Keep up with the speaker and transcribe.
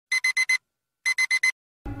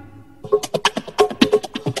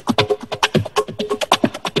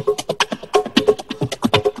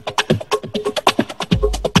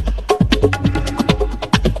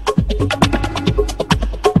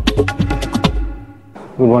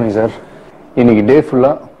Good morning sir. இன்னைக்கு டே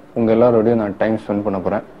ஃபுல்லாக உங்கள் எல்லாரோடையும் நான் டைம் ஸ்பெண்ட் பண்ண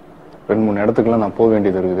போகிறேன். 2-3 இடத்துக்குலாம் நான் போக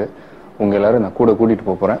வேண்டியது இருக்குது. உங்கள் எல்லாரும் நான் கூட கூட்டிகிட்டு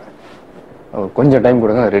போக போகிறேன். கொஞ்சம் டைம்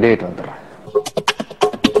கொடுங்க, ரெடி ஆகிட்டு வந்துடுறேன்.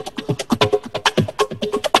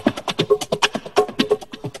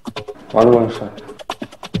 வாங்க சார்.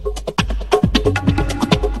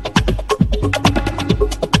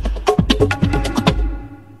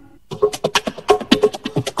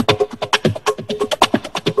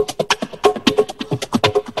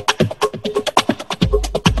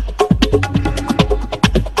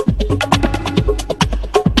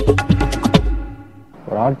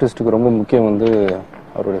 ஆர்டிஸ்ட்டுக்கு ரொம்ப முக்கியம்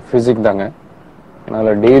அவருடைய ஃபிசிக் தாங்க.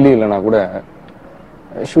 அதனால் டெய்லி இல்லைனா கூட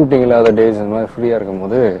ஷூட்டிங் இல்லாத டேஸ் இந்த மாதிரி ஃப்ரீயாக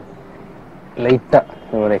இருக்கும்போது லைட்டாக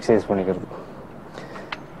இந்த மாதிரி எக்ஸசைஸ் பண்ணிக்கிறது.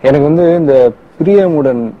 எனக்கு இந்த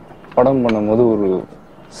பிரியமுடன் படம் பண்ணும்போது ஒரு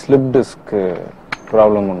ஸ்லிப் டிஸ்க்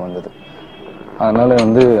ப்ராப்ளம் ஒன்று வந்தது. அதனால்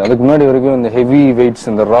அதுக்கு முன்னாடி வரைக்கும் இந்த ஹெவி வெயிட்ஸ்,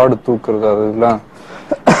 இந்த ராடு தூக்குறது அதெல்லாம்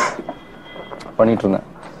பண்ணிட்டு இருந்தேன்.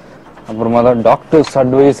 அப்புறமா தான் டாக்டர்ஸ்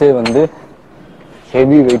அட்வைஸே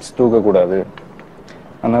ஹெவி வெயிட்ஸ் தூக்கக்கூடாது,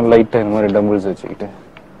 அதனால லைட்டாக இந்த மாதிரி டம்பிள்ஸ் வச்சுக்கிட்டு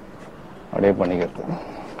அப்படியே பண்ணிக்கிறது.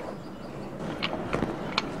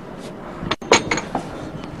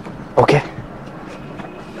 ஓகே.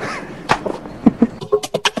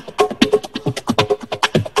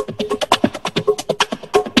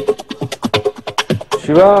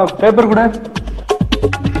 சிவா, பேப்பர் கூட.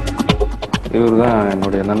 இவர் தான்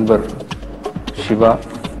என்னுடைய நண்பர் சிவா.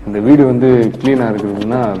 இந்த வீடு கிளீனாக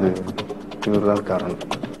இருக்குதுன்னா அது இவர் தான் காரணம்.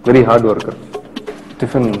 Very hard worker.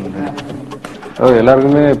 டிஃபன்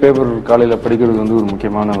எல்லாருக்குமே பேப்பர் காலையில் படிக்கிறது ஒரு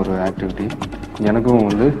முக்கியமான ஒரு ஆக்டிவிட்டி. எனக்கும்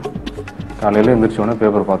காலையில் எழுந்திரிச்சோன்னே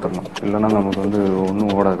பேப்பர் பார்த்துடணும், இல்லைன்னா நமக்கு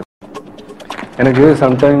ஒன்றும் ஓடாது. எனக்கு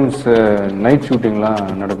சம்டைம்ஸ் நைட் ஷூட்டிங்லாம்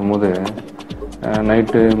நடக்கும்போது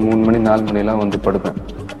நைட்டு 3 மணி 4 மணிலாம் படுப்பேன்.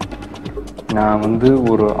 நான்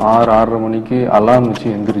ஒரு 6-6:30 மணிக்கு அலார்ம் வச்சு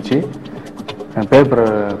எந்திரிச்சு பேப்பரை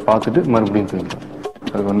பார்த்துட்டு மறுபடியும் தூங்குவேன்.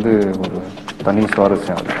 அது ஒரு தனி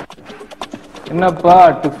சுவாரஸ்யம். என்னப்பா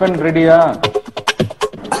டிஃபன் ரெடியா?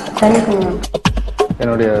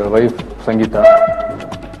 என்னுடைய வைஃப் சங்கீதா,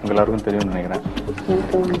 உங்க எல்லாருக்கும் தெரியும்னு நினைக்கிறேன்.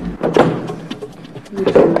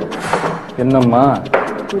 என்னம்மா?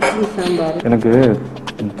 எனக்கு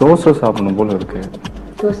தோசை சாப்பிடணும் போல இருக்கு.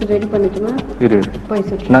 தோசை ரெடி பண்ணிட்டுமா? இரு,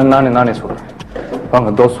 நானே சொல்றேன்.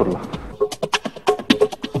 வாங்க தோசை சொல்லலாம்.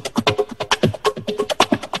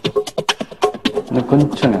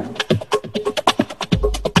 கொஞ்சம்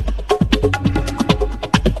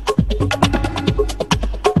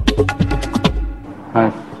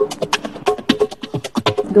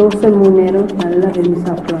தோசை 3 நேரம் நல்லா விரும்பி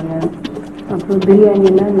சாப்பிடுவாங்க. அப்புறம்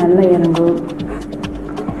பிரியாணிலாம் நல்லா இறங்கும்.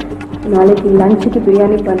 நாளைக்கு லஞ்சுக்கு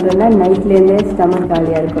பிரியாணி பண்ணுறேன்னா நைட்லேருந்தே ஸ்டமக்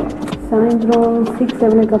காலியாக இருக்கும். சாயந்தரம்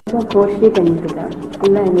 6-7 அப்புறம் கோர்ஸ்டே பண்ணிட்டு இருக்காங்க.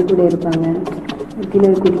 ஃபுல்லாக எங்கள் கூட இருப்பாங்க,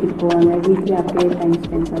 டின்னர் கூட்டிகிட்டு போவாங்க, வீட்டில் அப்படியே டைம்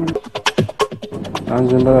ஸ்பெண்ட் பண்ணுவாங்க. நான்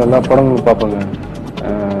எல்லா படங்களும் பார்ப்பேங்க.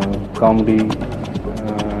 Comedy,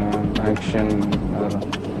 action.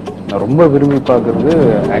 நான் ரொம்ப விரும்பி பார்க்குறது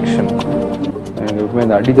ஆக்ஷன். எனக்கு எப்பவுமே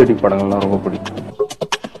இந்த அடித்தடி படங்கள்லாம் ரொம்ப பிடிக்கும்.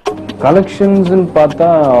 கலெக்ஷன்ஸ்ன்னு பார்த்தா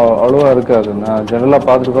அவ்வளோவா இருக்காது. நான் ஜெனரலாக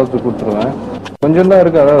பார்த்துட்டு கொடுத்துருவேன். கொஞ்சம் தான்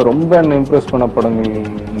இருக்குது. அதாவது ரொம்ப என்ன இம்ப்ரெஸ் பண்ண படங்கள்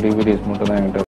டிவிடிஸ் மட்டும் தான் என்கிட்ட